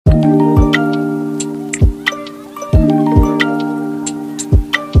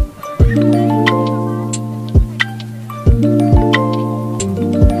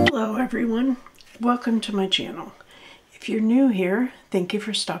welcome to my channel. If you're new here, thank you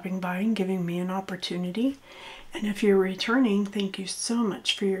for stopping by and giving me an opportunity. And if you're returning, thank you so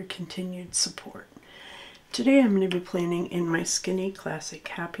much for your continued support. Today I'm going to be planning in my Skinny Classic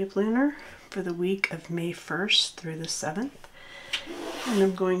Happy Planner for the week of May 1st through the 7th. And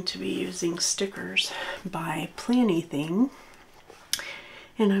I'm going to be using stickers by Planything.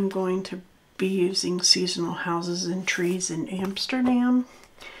 And I'm going to be using seasonal houses and trees in Amsterdam,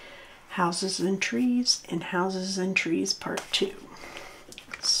 houses and trees, and houses and trees part 2.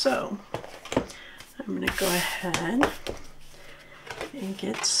 So I'm going to go ahead and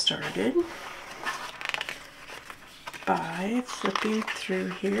get started by flipping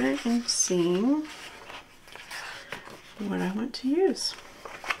through here and seeing what I want to use.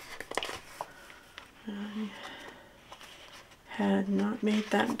 I had not made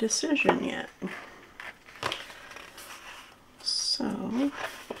that decision yet. So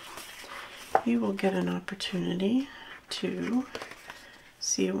you will get an opportunity to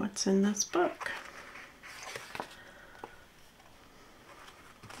see what's in this book.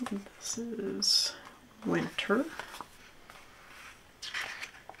 This is winter.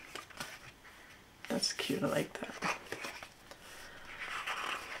 That's cute, I like that.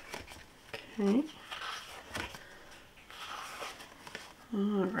 Okay.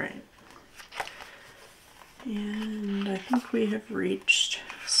 All right. And I think we have reached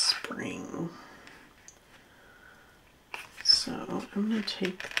spring. So I'm going to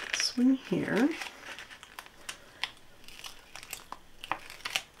take this one here.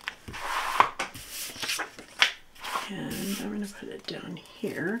 And I'm going to put it down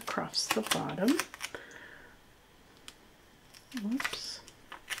here across the bottom. Whoops.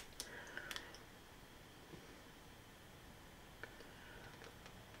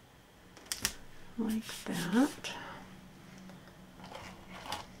 Like that.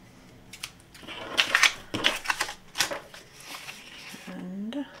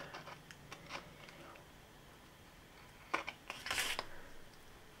 And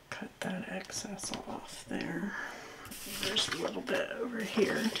cut that excess off there. There's a little bit over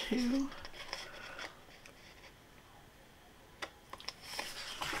here too.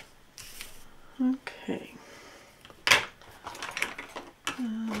 Okay.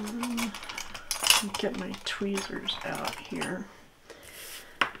 Get my tweezers out here.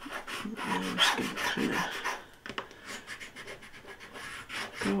 I'm just going to kind of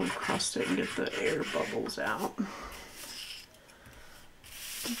go across it and get the air bubbles out.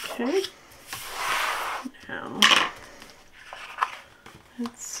 Okay. Now,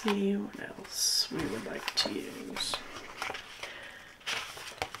 let's see what else we would like to use.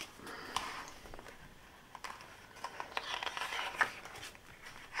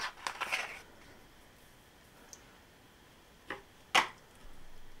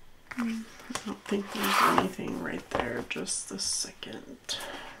 I don't think there's anything right there, just the second.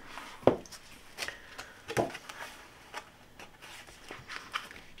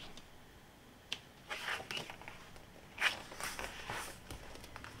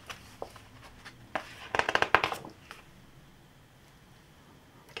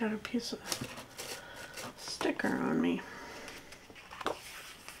 Got a piece of sticker on me.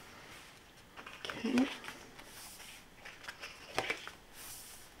 Okay.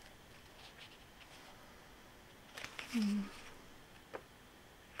 I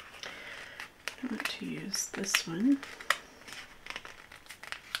want to use this one,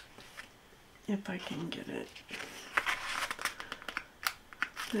 if I can get it.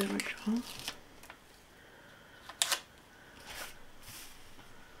 There we go.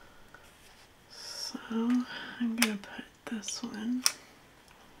 So I'm going to put this one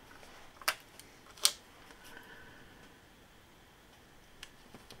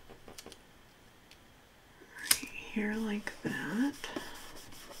right here like that.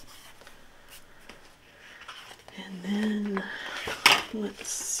 And then let's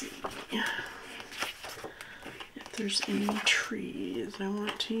see if there's any trees I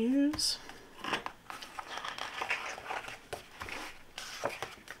want to use.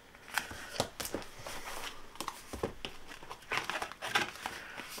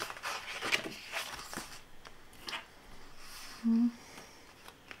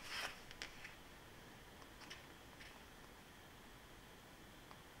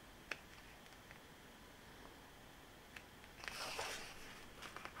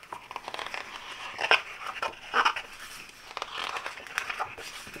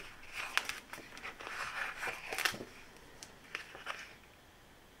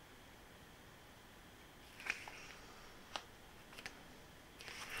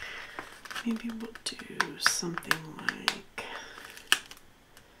 Maybe we'll do something like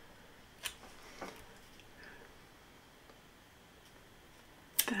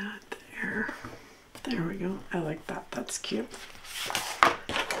that there. There we go. I like that. That's cute.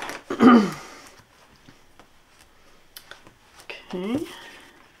 Okay.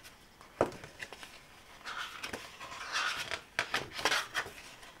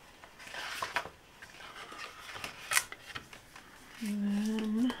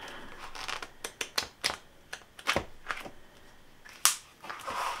 And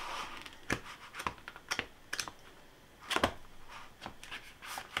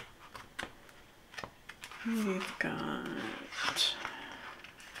then we've got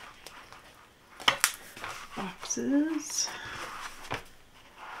boxes.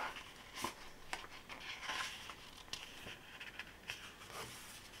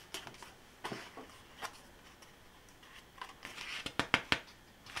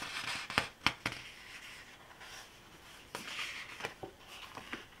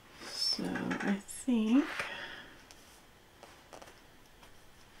 So I think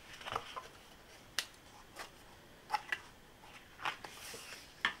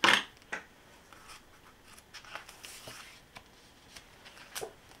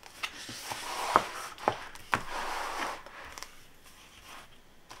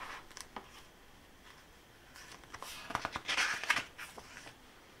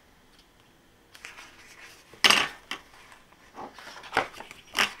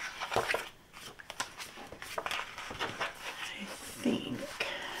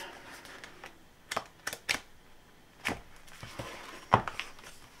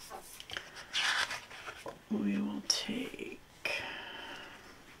we will take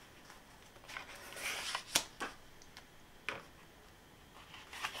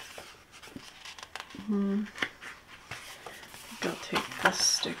I think I'll take this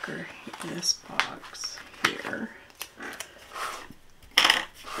sticker in this box here.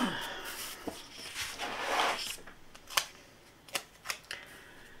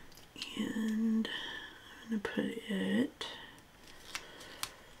 And I'm going to put it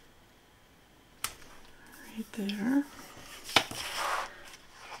right there.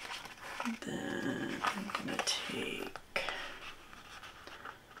 And then I'm going to take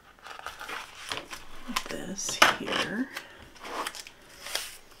this here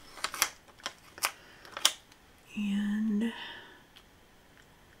and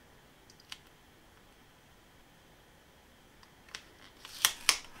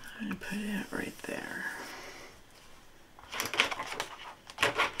I'm going to put it right there.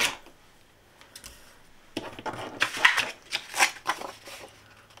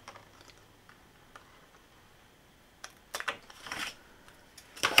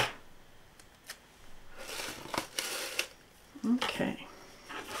 Okay,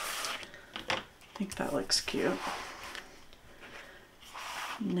 I think that looks cute.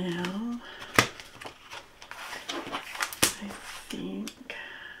 Now, I think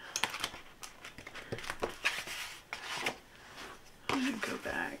I'm going to go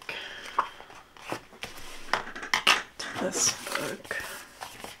back to this book.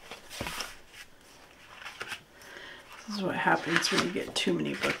 This is what happens when you get too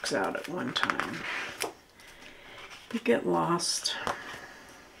many books out at one time. You get lost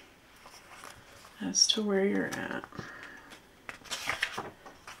as to where you're at.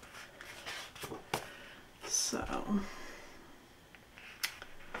 So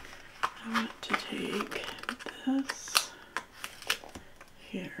I want to take this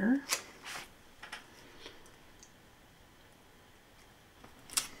here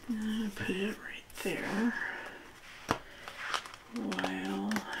and I put it right there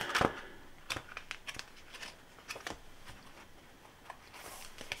while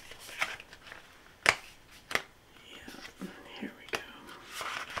here we go.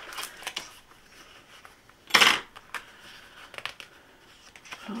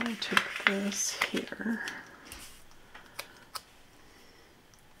 I took this here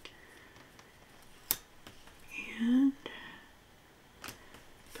and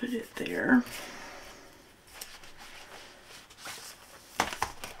put it there.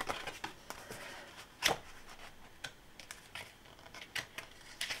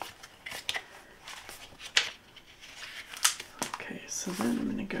 Okay, so then I'm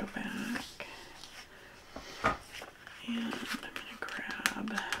going to go back and I'm going to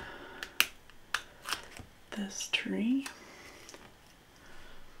grab this tree.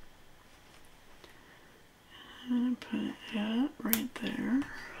 I'm going to put it right there.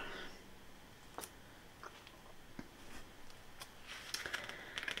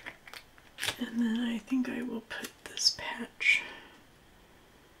 And then I think I will put this patch.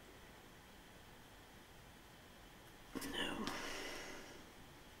 No.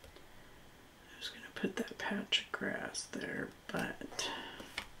 I was going to put that patch of grass there, but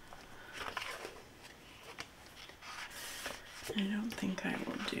I don't think I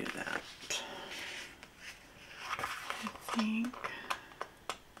will do that. I think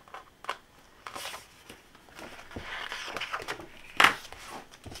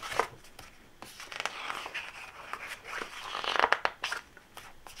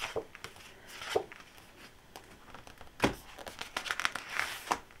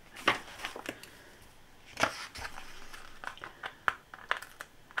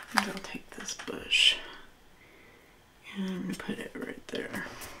I'll take this bush and I'm going to put it right there.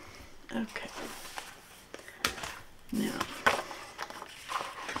 Okay. Now,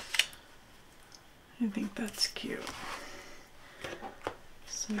 I think that's cute.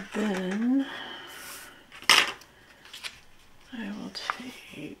 So then I will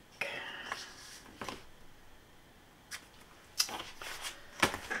take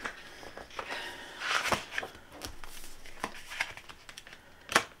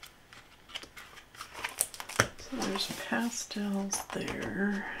there's pastels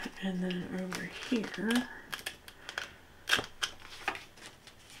there, and then over here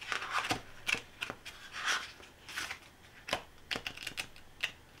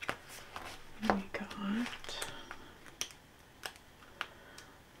we got,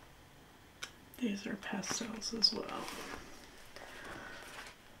 these are pastels as well.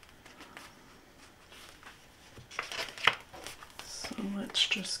 So let's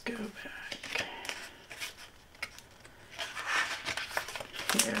just go back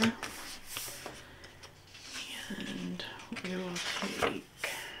here, and we will take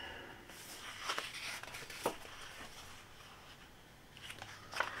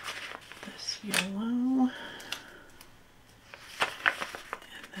this yellow and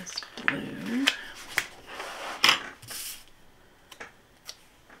this blue, and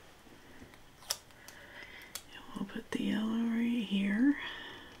we'll put the yellow right here.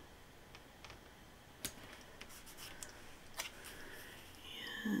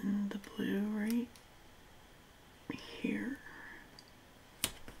 And the blue right here,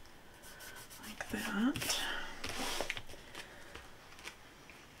 like that.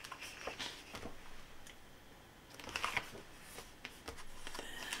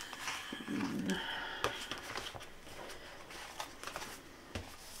 Then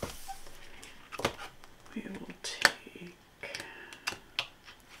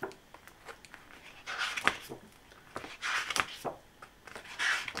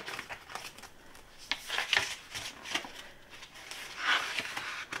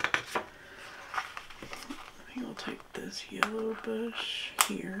we will take this yellow bush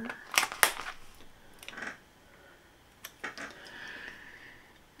here,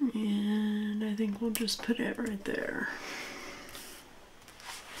 and I think we'll just put it right there,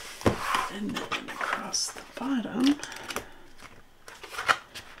 and then across the bottom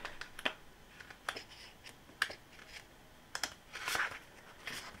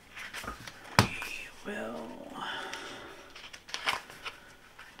we will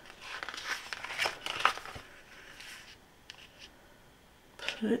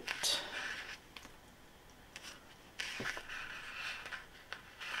put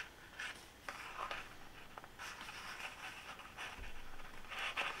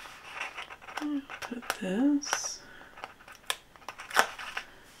this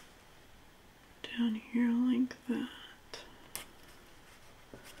down here like that.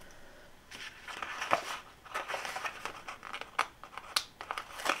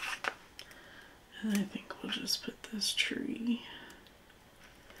 And I think we'll just put this tree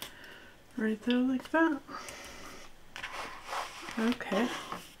right there like that. Okay.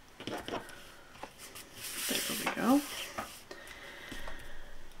 There we go.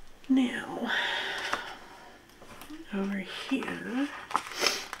 Now, over here,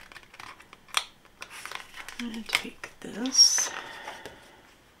 I'm going to take this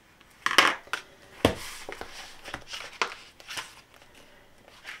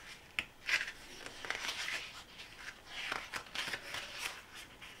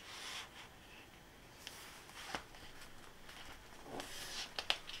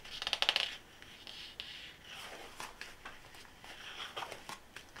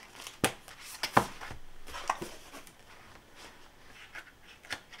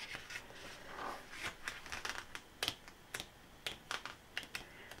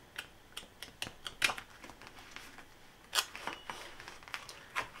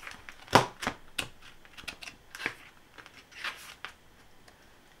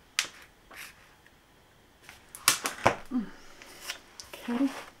okay.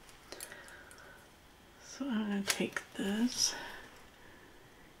 So I'm going to take this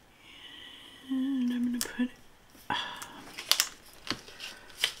and I'm going to put it,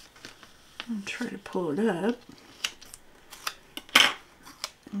 I'm try to pull it up.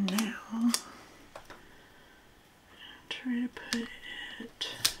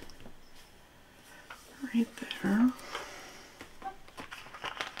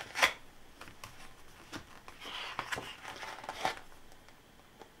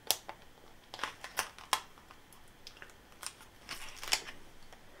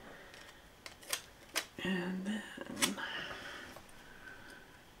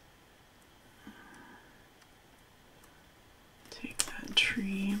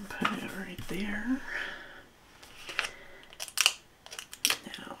 right there.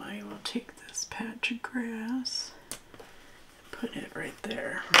 Now I will take this patch of grass and put it right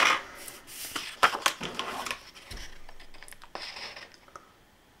there.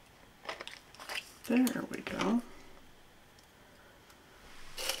 There we go.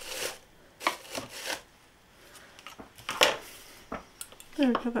 There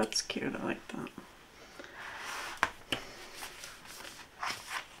we go, that's cute, I like that.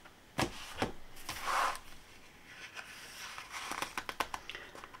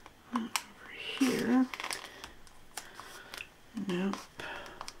 Over here, nope.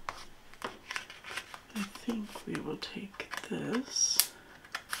 I think we will take this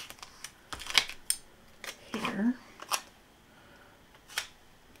here.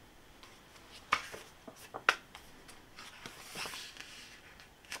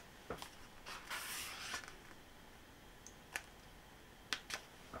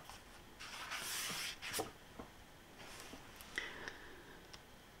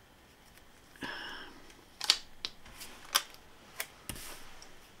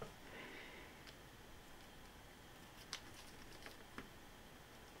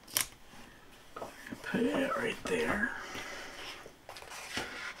 Put it right there.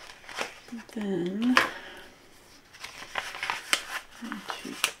 Then I'll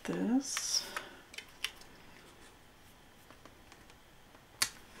take this,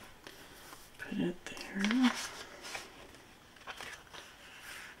 put it there.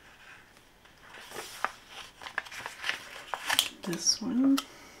 This one.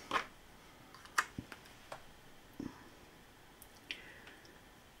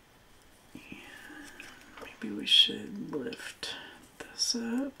 Maybe we should lift this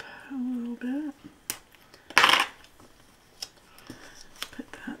up a little bit.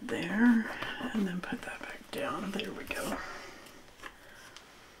 Put that there, and then put that back down. There we go.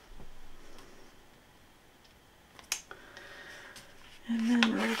 And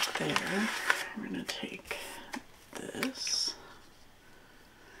then right there, I'm going to take this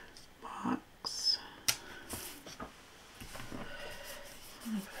box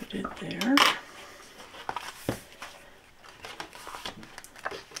and put it there.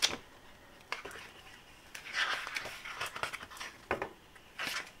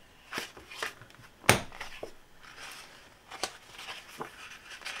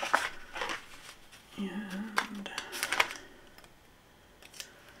 And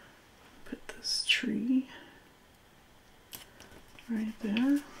put this tree right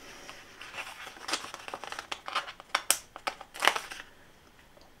there.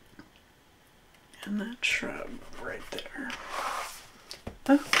 And that shrub right there.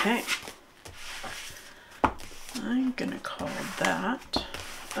 Okay. I'm gonna call that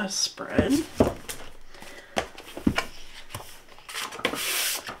a spread.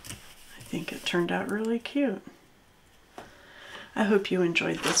 I think it turned out really cute. I hope you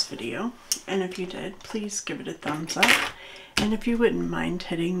enjoyed this video, and if you did, please give it a thumbs up. And if you wouldn't mind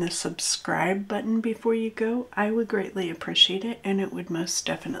hitting the subscribe button before you go, I would greatly appreciate it, and it would most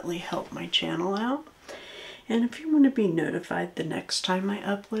definitely help my channel out. And if you want to be notified the next time I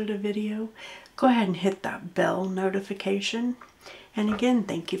upload a video, go ahead and hit that bell notification. And again,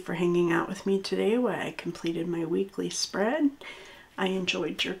 thank you for hanging out with me today while I completed my weekly spread. I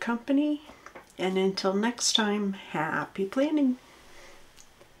enjoyed your company, and until next time, happy planning!